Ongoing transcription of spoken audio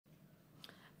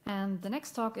And the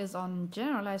next talk is on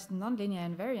generalized nonlinear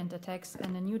invariant attacks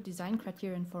and a new design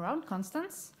criterion for round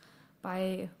constants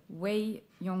by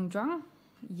Yongzhuang,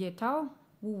 Tao,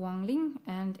 Wenling,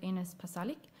 and Enes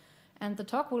Pasalic. And the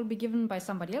talk will be given by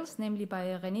somebody else, namely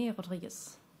by René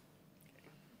Rodriguez.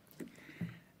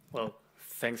 Well,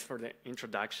 thanks for the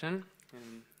introduction,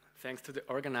 and thanks to the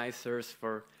organizers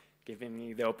for giving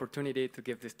me the opportunity to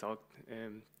give this talk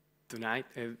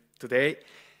today.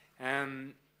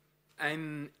 I'm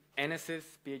Enes's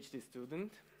PhD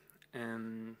student,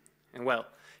 and well,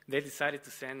 they decided to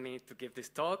send me to give this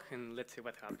talk, and let's see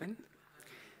what happened.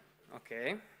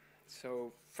 Okay,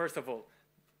 so first of all,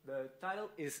 the title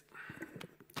is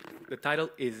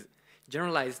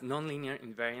Generalized Nonlinear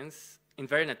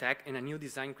Invariant Attack and a New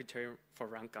Design Criterion for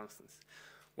Round Constants.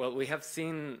 Well, we have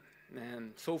seen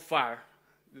so far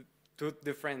two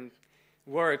different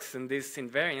works in these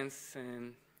invariants,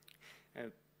 and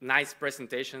nice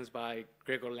presentations by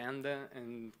Gregor Lande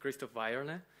and Christoph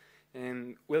Weierle,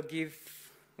 and we'll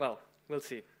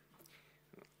see.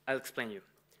 I'll explain you.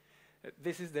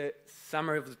 This is the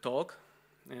summary of the talk.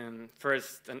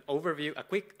 First, a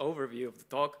quick overview of the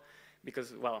talk,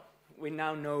 because, well, we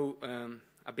now know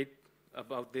a bit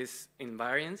about this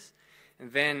invariance,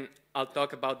 and then I'll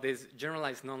talk about this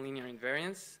generalized nonlinear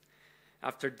invariance.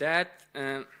 After that,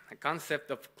 a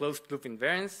concept of closed-loop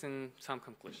invariance and some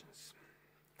conclusions.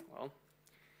 Well,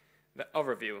 the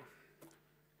overview.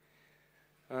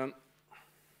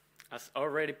 As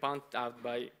already pointed out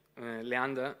by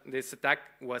Leander, this attack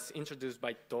was introduced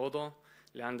by Todo,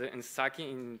 Leander, and Saki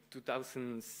in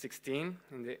 2016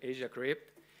 in the Asia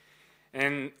crypt.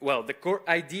 And, well, the core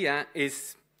idea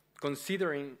is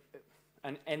considering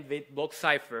an n-bit block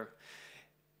cipher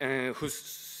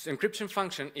whose encryption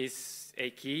function is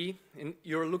a key, and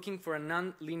you're looking for a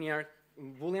non-linear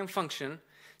Boolean function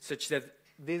such that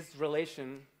this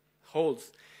relation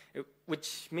holds,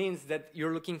 which means that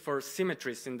you're looking for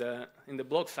symmetries in the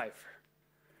block cipher.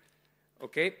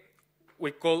 Okay, we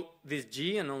call this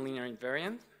G a nonlinear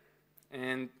invariant,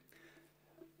 and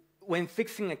when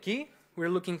fixing a key, we're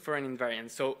looking for an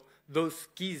invariant. So those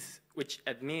keys which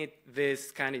admit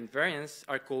this kind of invariance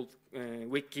are called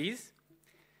weak keys.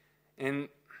 And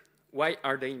why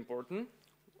are they important?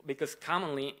 Because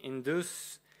commonly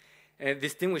induce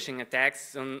distinguishing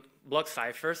attacks on block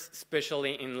ciphers,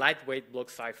 especially in lightweight block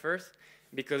ciphers,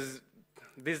 because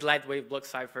these lightweight block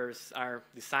ciphers are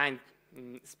designed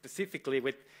specifically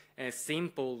with a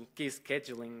simple key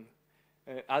scheduling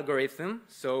algorithm.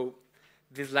 So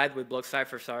these lightweight block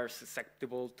ciphers are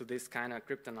susceptible to this kind of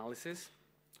cryptanalysis.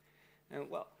 And,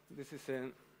 well, this is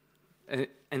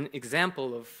an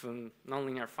example of a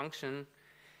nonlinear function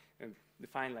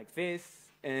defined like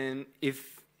this. And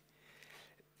if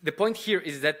the point here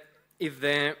is that if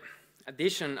the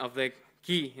addition of the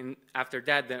key and after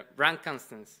that the rank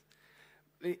constants,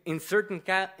 in certain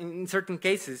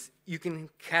cases you can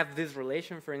have this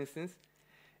relation, for instance,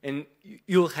 and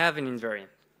you'll have an invariant.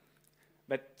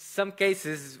 But some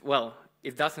cases, well,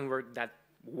 it doesn't work that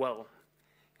well,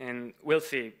 and we'll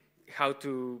see how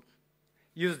to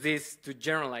use this to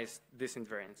generalize this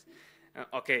invariance.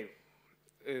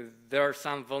 There are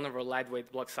some vulnerable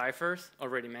lightweight block ciphers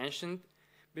already mentioned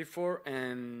before,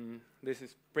 and this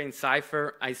is print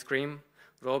cipher, ice cream,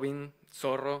 Robin,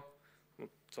 Zorro,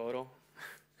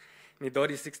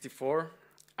 Midori 64,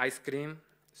 ice cream,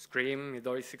 scream,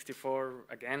 Midori 64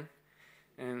 again,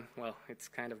 and, well, it's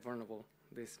kind of vulnerable,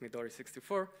 this Midori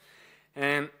 64,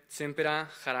 and Simpera,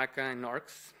 Haraka, and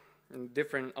Orcs, and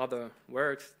different other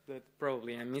works that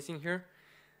probably I'm missing here.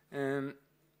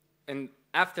 And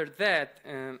after that,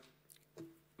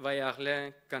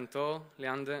 Weierle, Canto,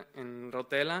 Leander, and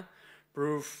Rotella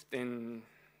proved in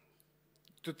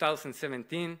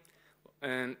 2017,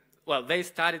 and, well, they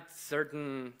studied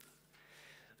certain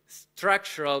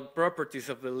structural properties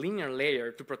of the linear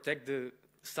layer to protect the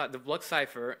block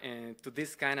cipher and to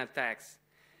this kind of attacks.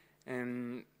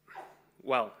 And,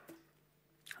 well,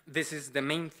 this is the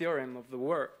main theorem of the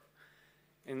work,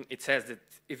 and it says that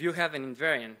if you have an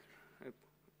invariant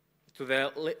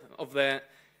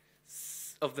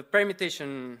of the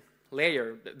permutation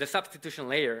layer, the substitution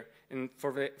layer, and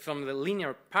from the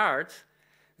linear part,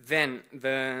 then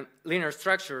the linear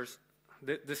structures,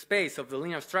 the space of the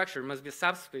linear structure must be a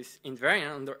subspace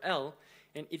invariant under L,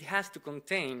 and it has to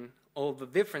contain all the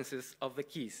differences of the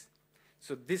keys.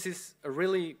 So this is a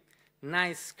really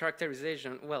nice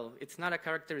characterization. Well, it's not a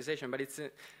characterization, but it's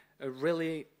a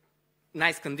really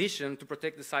nice condition to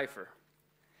protect the cipher.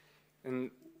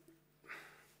 And,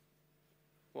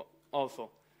 well, also,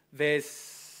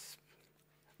 this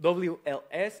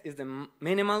WLS is the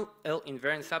minimal L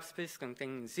invariant subspace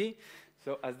contained in Z.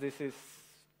 So as this is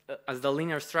as the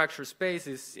linear structure space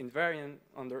is invariant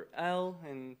under L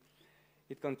and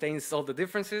it contains all the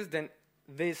differences, then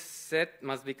this set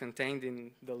must be contained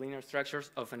in the linear structures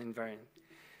of an invariant.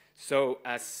 So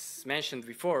as mentioned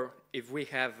before, if we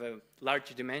have a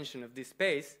large dimension of this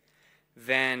space,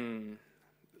 then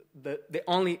the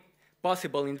only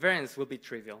possible invariance will be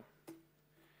trivial.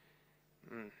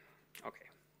 Okay,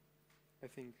 I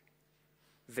think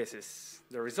this is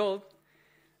the result.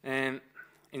 And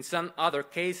in some other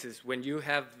cases, when you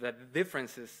have the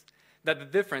difference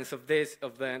of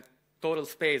the total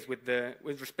space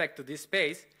with respect to this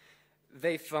space,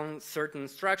 they found certain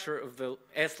structure of the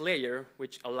S layer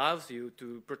which allows you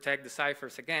to protect the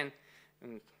ciphers again,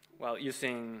 and, well,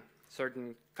 using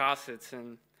certain cosets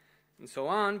and so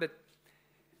on. But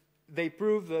they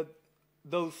prove that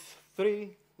those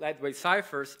three lightweight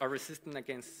ciphers are resistant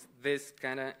against this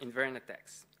kind of invariant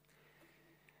attacks.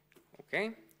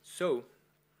 Okay, so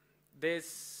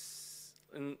this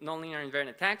nonlinear invariant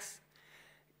attacks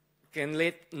can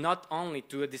lead not only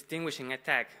to a distinguishing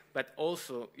attack, but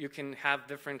also you can have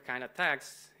different kind of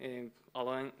attacks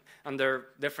under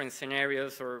different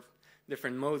scenarios or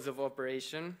different modes of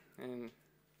operation, and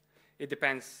it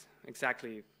depends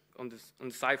exactly on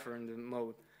the cipher and the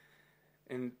mode.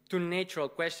 And two natural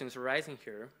questions arising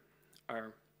here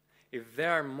are if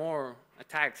there are more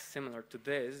attacks similar to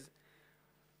this,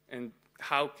 and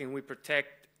how can we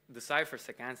protect the ciphers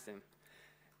against them?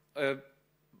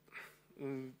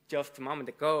 Just a moment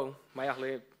ago,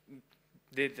 Mayarle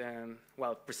did,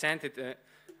 presented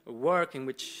a work in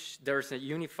which there's a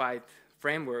unified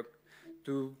framework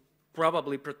to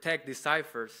probably protect the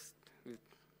ciphers.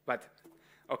 But,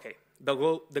 okay,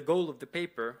 the goal of the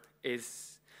paper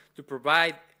is to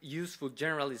provide useful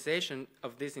generalization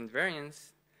of these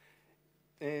invariants.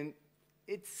 And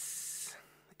it's,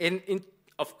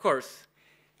 of course,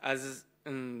 as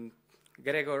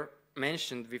Gregor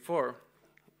mentioned before,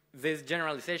 this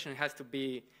generalization has to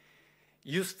be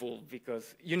useful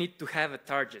because you need to have a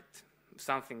target,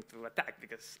 something to attack,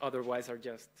 because otherwise are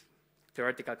just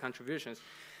theoretical contributions.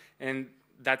 And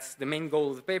that's the main goal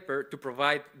of the paper, to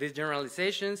provide these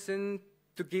generalizations and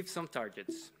to give some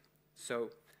targets. So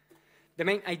the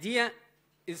main idea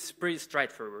is pretty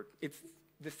straightforward. It's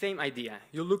the same idea.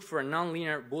 You look for a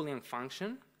nonlinear Boolean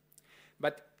function,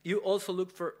 but you also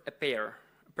look for a pair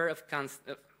of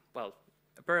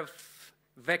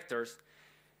vectors,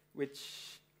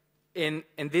 which in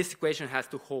this equation has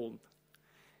to hold.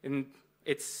 And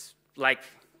it's like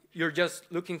you're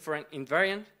just looking for an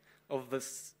invariant of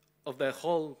the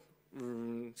whole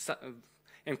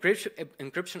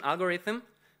encryption algorithm,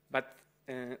 but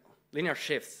linear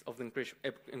shifts of the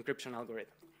encryption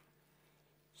algorithm.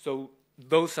 So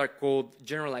those are called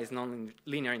generalized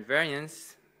nonlinear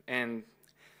invariants, and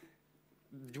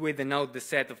we denote the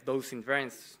set of those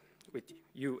invariants with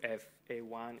UF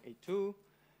A1, A2,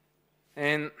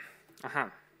 and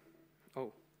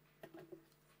oh,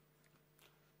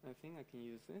 I think I can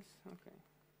use this. Okay.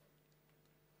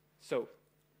 So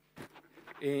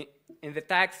in the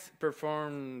tags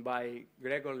performed by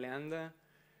Gregor Leander,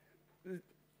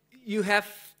 you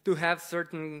have to have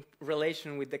certain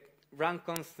relation with the rank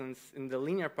constants in the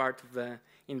linear part of the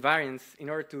invariance in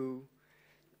order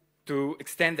to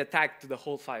extend the tag to the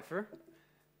whole cipher.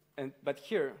 But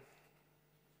here,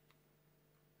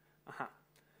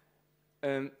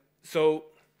 so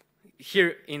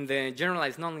here in the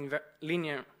generalized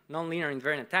nonlinear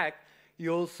invariant attack,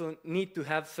 you also need to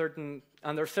have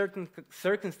under certain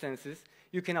circumstances,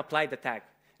 you can apply the tag.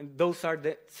 And those are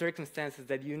the circumstances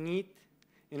that you need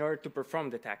in order to perform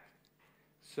the tag.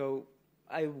 So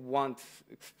I won't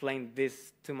explain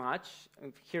this too much.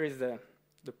 And here is the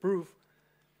proof.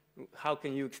 How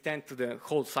can you extend to the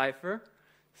whole cipher?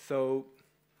 So,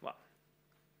 well,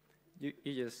 you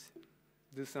just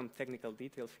do some technical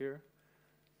details here,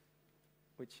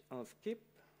 which I'll skip.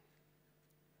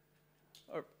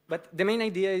 But the main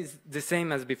idea is the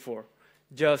same as before.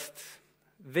 Just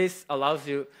this allows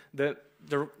you, the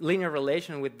linear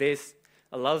relation with this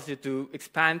allows you to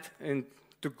expand and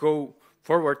to go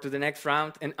forward to the next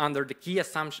round. And under the key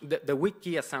assumption, the weak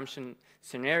key assumption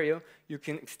scenario, you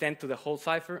can extend to the whole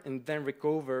cipher and then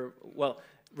recover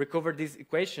this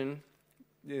equation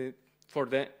for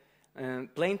the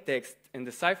plain text and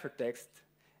the cipher text,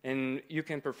 and you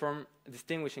can perform a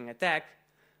distinguishing attack.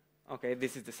 Okay,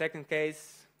 this is the second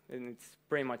case, and it's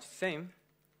pretty much the same.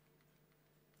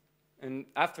 And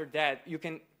after that, you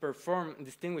can perform a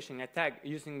distinguishing attack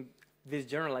using this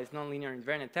generalized nonlinear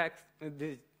invariant attack,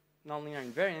 this nonlinear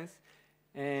invariance,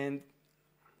 and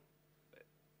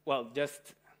well,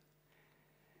 just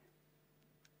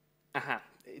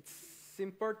it's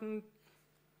important.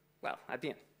 Well, at the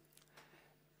end,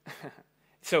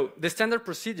 So the standard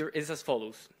procedure is as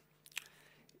follows.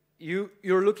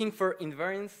 You're looking for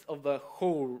invariance of the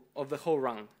whole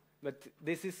round, but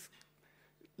this is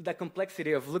the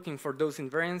complexity of looking for those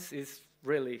invariants is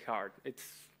really hard.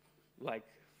 It's like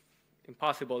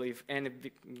impossible if n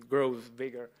grows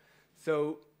bigger.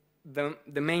 So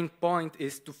the main point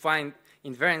is to find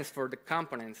invariance for the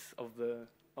components of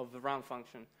the round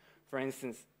function. For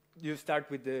instance, you start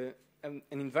with an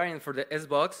invariant for the S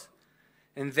box,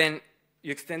 and then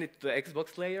you extend it to the X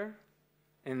box layer,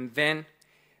 and then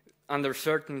under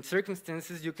certain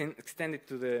circumstances you can extend it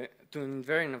to an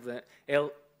invariant of the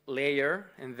L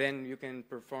layer, and then you can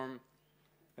perform.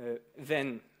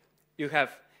 Then you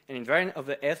have an invariant of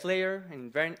the S layer,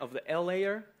 an invariant of the L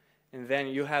layer, and then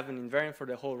you have an invariant for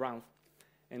the whole round.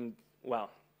 And well,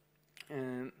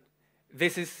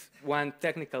 this is one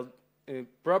technical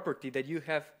property that you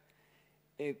have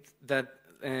that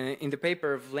in the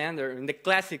paper of Leander, in the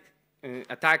classic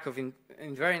attack of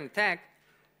invariant attack,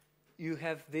 you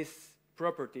have this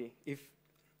property. If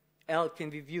L can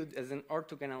be viewed as an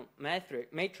orthogonal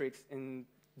matrix and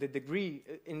the degree,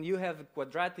 and you have a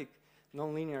quadratic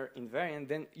nonlinear invariant,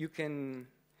 then you can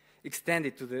extend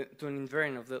it to an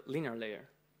invariant of the linear layer.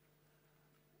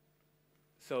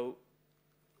 So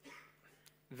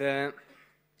this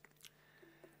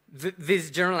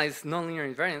generalized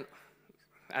nonlinear invariant,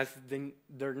 as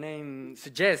their name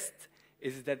suggests,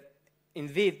 is that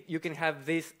indeed you can have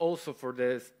this also for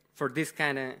this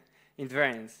kind of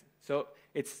invariance. So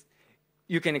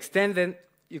you can extend them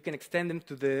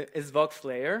to the SVOX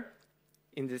layer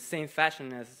in the same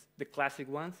fashion as the classic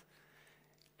ones.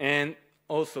 And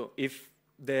also, if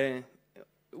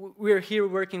we're here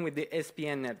working with the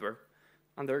SPN network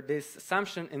under this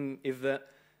assumption, and if the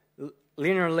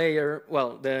linear layer,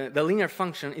 well, the linear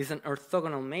function is an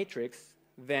orthogonal matrix,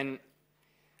 then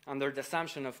under the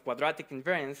assumption of quadratic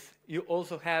invariance, you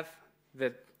also have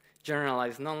the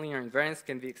generalized nonlinear invariance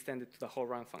can be extended to the whole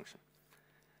round function.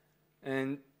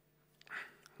 And,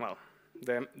 well,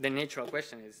 the natural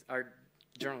question is, are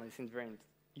generalized invariants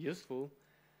useful?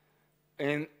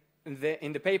 And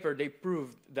in the paper, they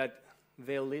proved that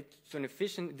they lead to an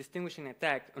efficient distinguishing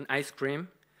attack on ice cream,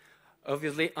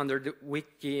 obviously under the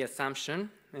weak key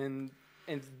assumption. And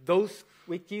those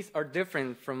weak keys are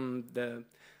different from the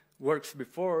works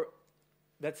before.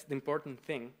 That's the important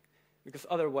thing, because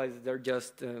otherwise they're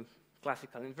just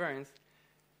classical invariants.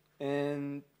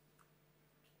 And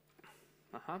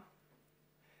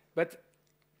but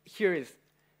here is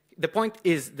the point: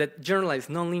 is that generalized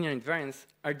nonlinear invariants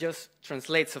are just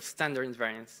translates of standard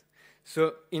invariants.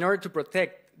 So in order to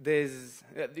protect this,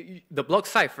 the block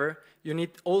cipher, you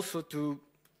need also to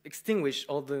extinguish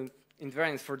all the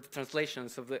invariants for the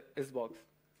translations of the S-box.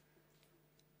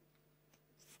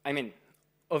 I mean,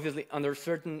 obviously, under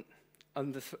certain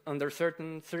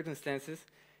circumstances,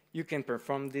 you can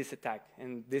perform this attack,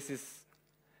 and this is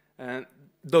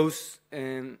those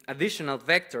additional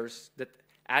vectors that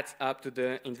adds up to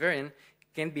the invariant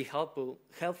can be helpful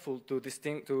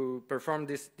to perform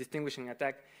this distinguishing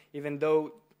attack, even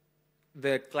though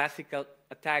the classical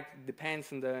attack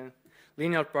depends on the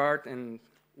linear part, and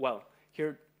well,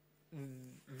 here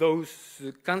those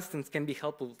constants can be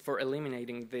helpful for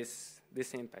eliminating this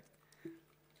impact.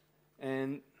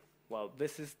 And well,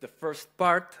 this is the first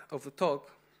part of the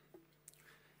talk,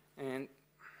 and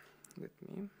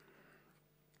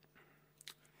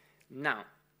now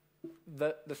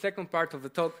the second part of the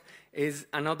talk is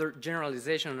another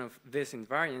generalization of this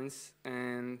invariance,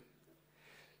 and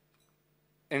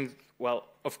well,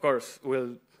 of course,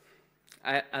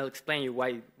 I'll explain you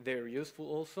why they're useful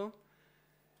also.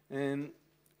 And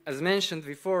as mentioned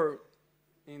before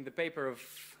in the paper of,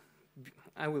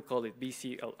 I will call it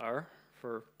BCLR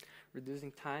for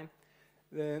reducing time,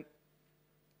 the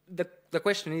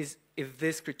question is if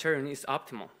this criterion is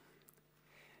optimal.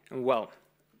 And well,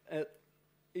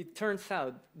 it turns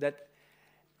out that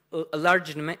a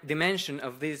large dimension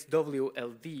of this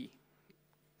WLD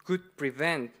could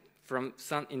prevent from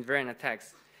some invariant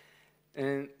attacks,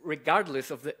 and regardless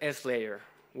of the S layer,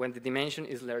 when the dimension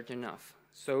is large enough.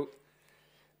 So,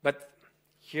 but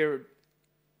here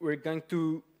we're going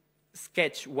to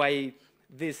sketch why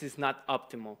this is not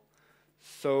optimal.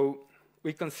 So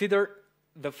we consider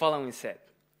the following set.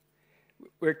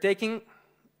 We're taking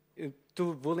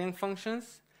two Boolean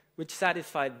functions which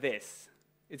satisfy this.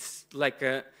 It's like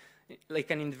an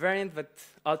invariant but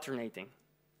alternating.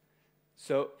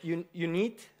 So you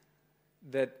need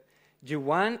that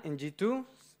G1 and G2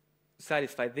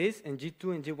 satisfy this, and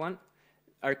G2 and G1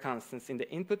 are constants in the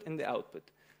input and the output.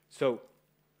 So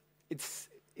it's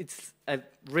a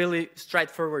really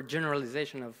straightforward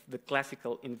generalization of the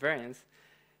classical invariance.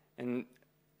 And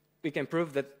we can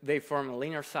prove that they form a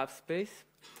linear subspace.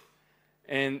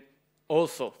 And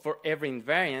also, for every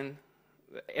invariant,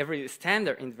 every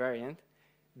standard invariant,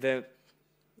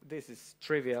 this is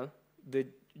trivial, the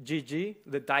GG,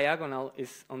 the diagonal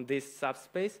is on this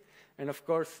subspace. And of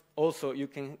course, also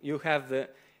you have the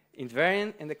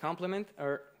invariant and the complement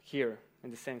are here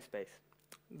in the same space.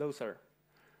 Those are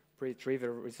pretty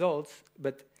trivial results,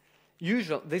 but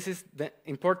this is the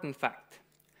important fact,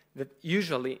 that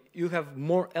usually you have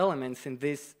more elements in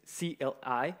this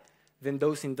CLI than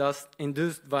those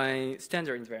induced by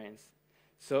standard invariants.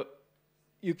 So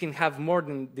you can have more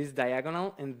than this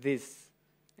diagonal and this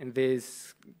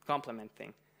complement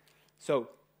thing. So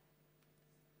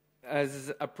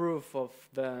as a proof of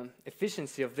the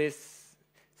efficiency of this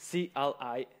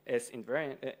CLIS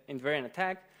invariant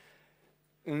attack,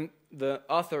 the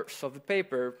authors of the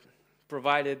paper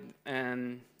provided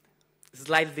a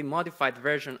slightly modified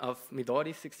version of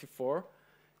Midori 64,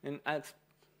 and I'll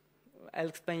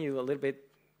explain you a little bit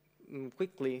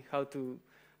quickly how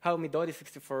Midori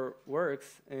 64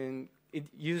 works. And it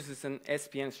uses an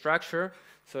SPN structure,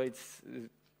 so it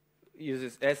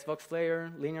uses SVOX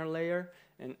layer, linear layer,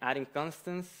 and adding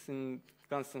constants and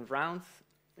constant rounds.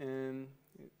 And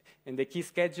the key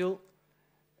schedule,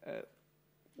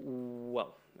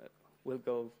 we'll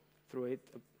go through it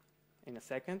in a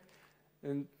second.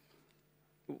 And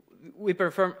we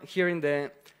perform here in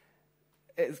the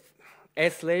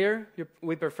S layer,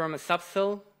 we perform a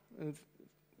subcell,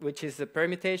 which is a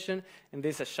permutation, and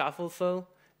this is a shuffle cell,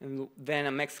 and then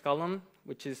a max column,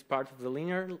 which is part of the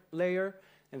linear layer,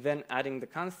 and then adding the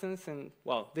constants, and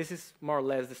well, this is more or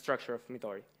less the structure of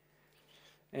Midori.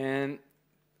 And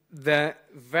the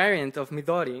variant of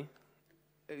Midori,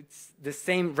 it's the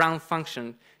same round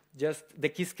function, just the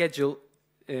key schedule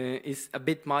is a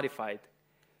bit modified.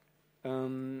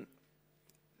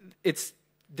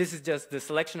 This is just the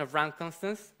selection of round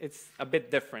constants. It's a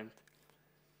bit different.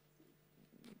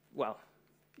 Well,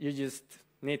 you just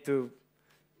need to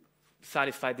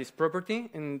satisfy this property,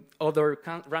 and other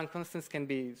round constants can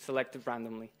be selected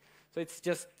randomly. So it's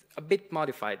just a bit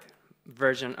modified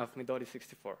version of Midori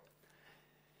 64.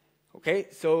 Okay,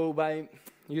 so by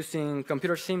using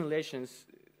computer simulations,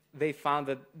 they found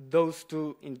that those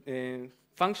two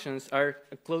functions are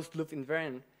a closed loop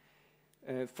invariant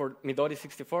for Midori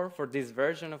 64, for this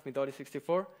version of Midori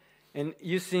 64. And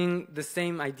using the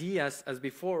same ideas as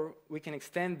before, we can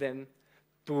extend them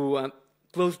to a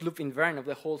closed loop invariant of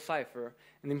the whole cipher.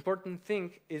 And the important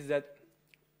thing is that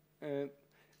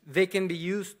they can be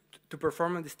used to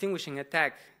perform a distinguishing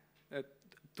attack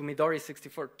to Midori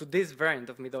 64, to this variant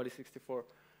of Midori 64.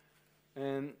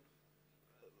 And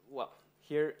well,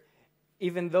 here,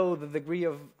 even though the degree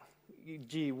of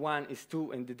G1 is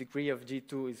 2 and the degree of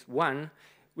G2 is 1,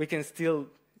 we can still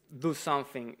do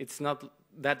something. It's not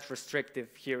that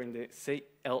restrictive here in the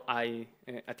CLI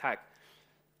attack.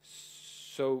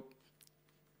 So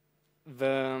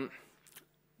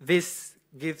this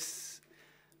gives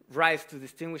rise to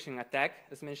distinguishing attack,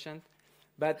 as mentioned.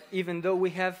 But even though we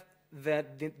have the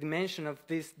dimension of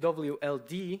this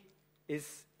WLD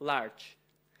is large,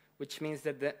 which means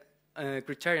that the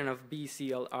criterion of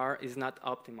BCLR is not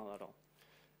optimal at all.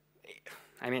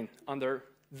 I mean, under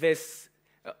this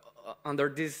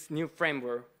new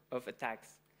framework of attacks.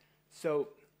 So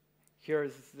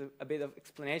here's a bit of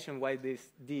explanation why the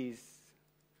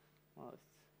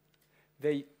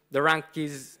rank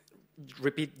keys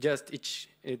repeat just each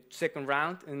second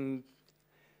round, and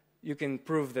you can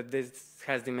prove that this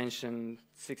has dimension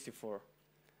 64.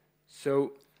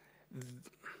 So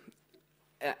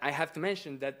I have to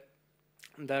mention that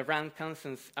the round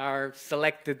constants are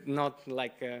selected not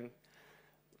like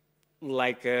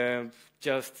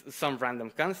just some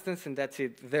random constants, and that's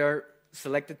it. They're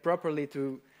selected properly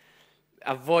to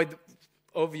avoid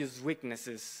obvious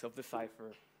weaknesses of the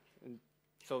cipher. And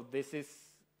so this is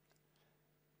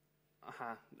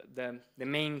the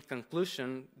main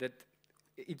conclusion, that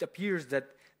it appears that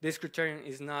this criterion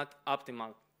is not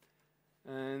optimal.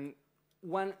 And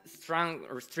one strong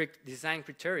or strict design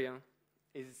criterion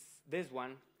is this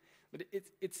one, but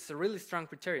it's a really strong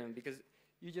criterion because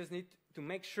you just need to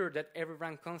make sure that every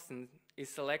rank constant is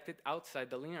selected outside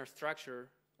the linear structure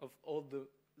of all the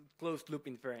closed loop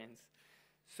invariants.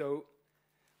 So,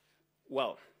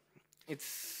 well,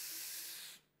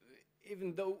 it's,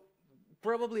 even though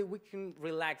probably we can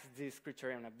relax this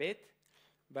criterion a bit,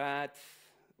 but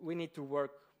we need to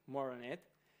work more on it.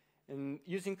 And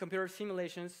using computer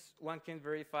simulations, one can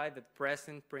verify that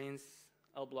present, prints,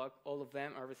 LBlock, all of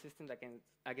them are resistant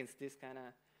against this kind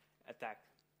of attack.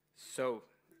 So,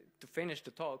 to finish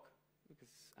the talk, because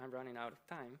I'm running out of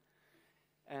time,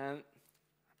 and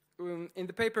in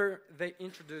the paper, they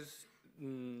introduce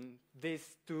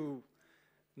these two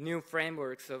new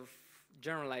frameworks of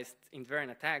generalized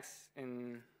invariant attacks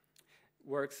and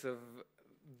works of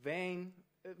Vane.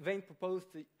 Vane proposed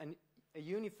a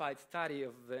unified study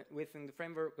of within the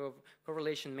framework of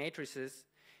correlation matrices.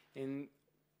 And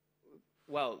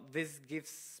well, this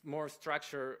gives more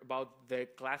structure about the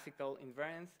classical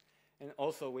invariance, and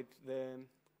also with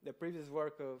the previous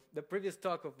work of the previous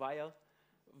talk of Vallarle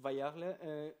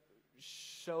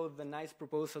showed the nice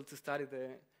proposal to study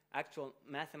the actual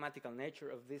mathematical nature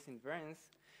of this invariance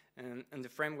and the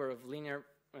framework of linear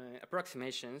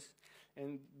approximations.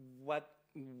 And what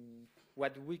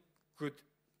we could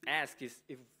ask is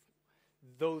if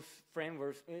those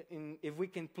frameworks, if we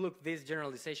can plug this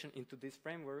generalization into these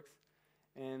frameworks,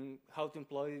 and how to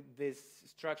employ this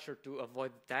structure to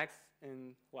avoid attacks.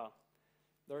 And well,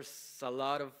 there's a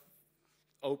lot of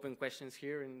open questions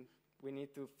here, and we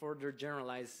need to further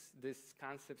generalize these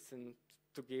concepts and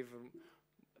to give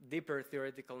a deeper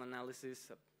theoretical analysis.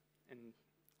 And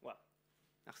well,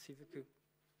 merci beaucoup.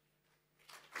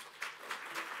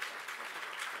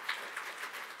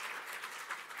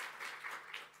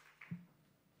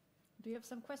 Do you have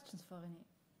some questions for René?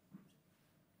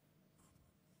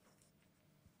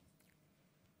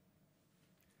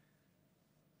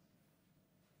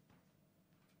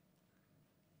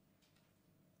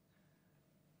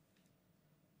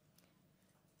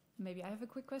 Maybe I have a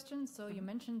quick question. So you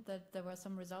mentioned that there were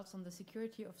some results on the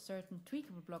security of certain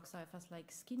tweakable block ciphers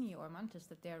like Skinny or Mantis,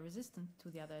 that they are resistant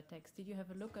to the other attacks. Did you have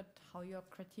a look at how your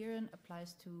criterion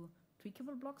applies to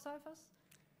tweakable block ciphers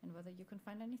and whether you can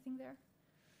find anything there?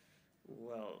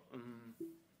 Well,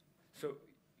 so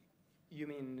you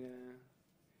mean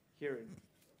here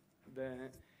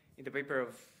in the paper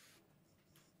of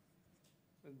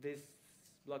this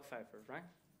block ciphers, right?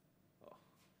 Oh,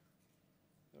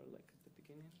 or like at the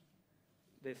beginning.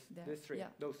 This three, yeah.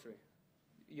 Those three.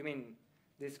 You mean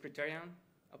this criterion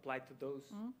applied to those?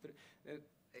 Mm-hmm.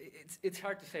 It's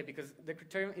hard to say because the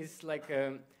criterion is like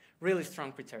a really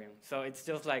strong criterion. So it's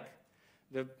just like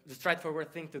the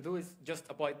straightforward thing to do is just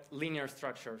avoid linear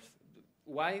structures.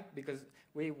 Why? Because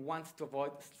we want to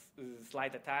avoid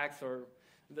slide attacks or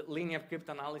the linear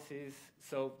cryptanalysis.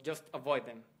 So just avoid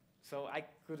them. So I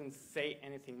couldn't say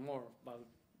anything more about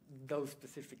those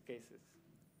specific cases.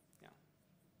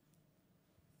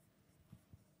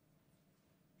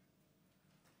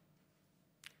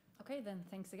 Okay, then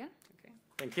thanks again. Okay,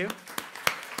 thank you.